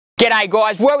G'day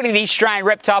guys, welcome to the Australian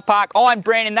Reptile Park. I'm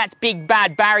Brandon, that's Big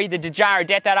Bad Barry, the ADDER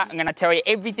Death Adder. I'm going to tell you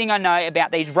everything I know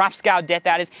about these rough-scaled Death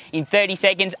Adders in 30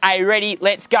 seconds. Are you ready?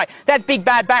 Let's go. That's Big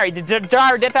Bad Barry, the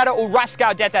ADDER Death Adder or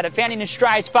rough-scaled Death Adder found in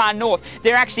Australia's far north.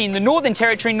 They're actually in the Northern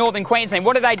Territory, Northern Queensland.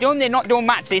 What are they doing? They're not doing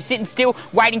much. They're sitting still,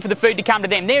 waiting for the food to come to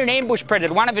them. They're an ambush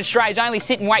predator, one of Australia's only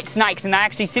sit and wait snakes, and they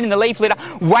actually sit in the leaf litter,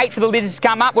 wait for the lizards to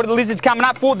come up. What are the lizards coming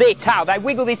up for? Their tail. They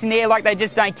wiggle this in the air like they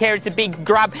just don't care. It's a big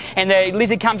grub, and the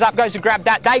lizard comes up, goes to grab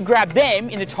that. They grab them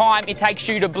in the time it takes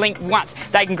you to blink once.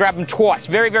 They can grab them twice.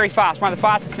 Very, very fast. One of the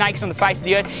fastest snakes on the face of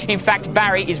the earth. In fact,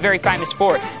 Barry is very famous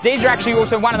for it. These are actually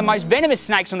also one of the most venomous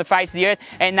snakes on the face of the earth,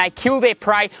 and they kill their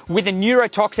prey with a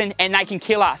neurotoxin, and they can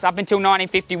kill us. Up until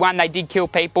 1951, they did kill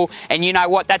people, and you know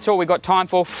what? That's all we got time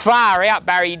for. Far out,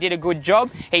 Barry. You did a good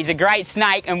job. He's a great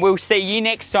snake, and we'll see you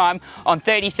next time on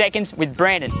 30 Seconds with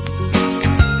Brandon.